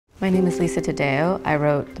My name is Lisa Taddeo. I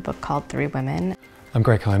wrote the book called Three Women. I'm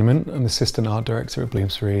Heinimann. I'm the assistant art director at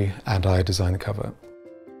Bloomsbury and I designed the cover.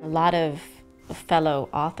 A lot of fellow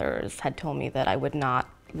authors had told me that I would not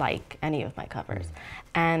like any of my covers.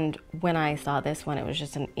 And when I saw this one, it was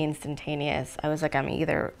just an instantaneous, I was like, I'm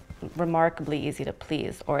either remarkably easy to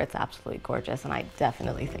please or it's absolutely gorgeous, and I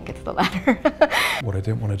definitely think it's the latter. What I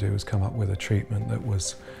didn't want to do was come up with a treatment that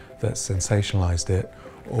sensationalized it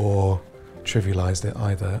or trivialized it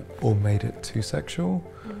either, or made it too sexual.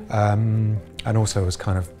 And also was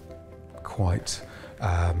kind of quite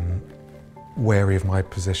wary of my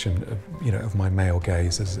position, of my male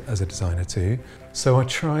gaze as a designer too. So I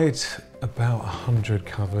tried about 100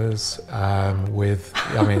 covers with,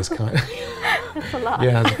 I mean, it's kind of... That's a lot.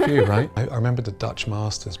 Yeah, there's a few, right? I remember the Dutch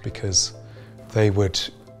masters because they would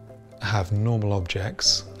have normal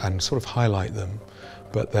objects and sort of highlight them,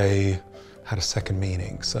 but they had a second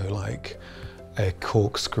meaning. So like a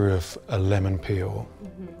corkscrew of a lemon peel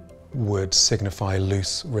would signify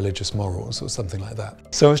loose religious morals or something like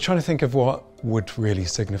that. So I was trying to think of what would really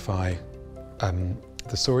signify the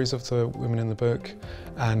stories of the women in the book,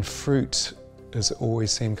 and fruit has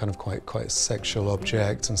always seemed kind of quite sexual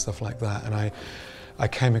object and stuff like that. And I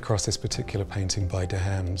came across this particular painting by De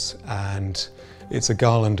Hems, and it's a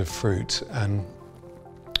garland of fruit, and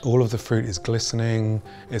all of the fruit is glistening,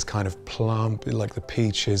 it's kind of plump, like the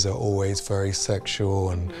peaches are always very sexual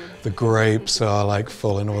and the grapes are like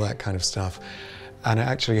full and all that kind of stuff. And it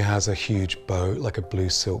actually has a huge bow, like a blue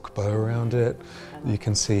silk bow around it, you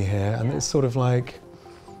can see here. And it's sort of like,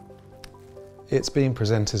 it's being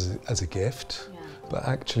presented as a gift, but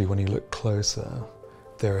actually when you look closer,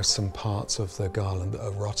 there are some parts of the garland that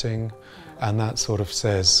are rotting, and that sort of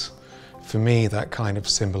says, for me, that kind of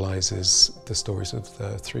symbolizes the stories of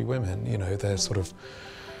the three women.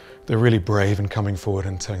 They're really brave in coming forward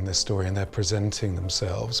and telling their story, and they're presenting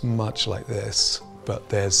themselves much like this, but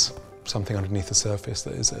there's something underneath the surface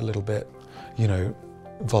that is a little bit,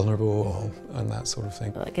 vulnerable and that sort of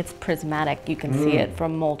thing. Like, it's prismatic, you can see it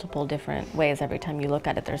from multiple different ways. Every time you look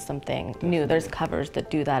at it, there's something new. There's covers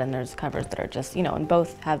that do that, and there's covers that are just, and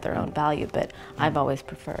both have their own value, but I've always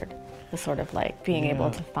preferred the sort of like being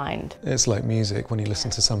able to find. It's like music, when you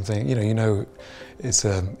listen to something, it's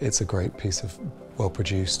a great piece of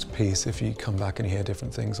well-produced piece if you come back and hear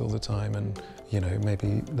different things all the time, and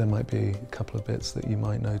maybe there might be a couple of bits that you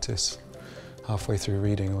might notice halfway through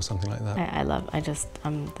reading or something like that. I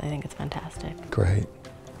think it's fantastic. Great,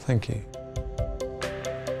 thank you.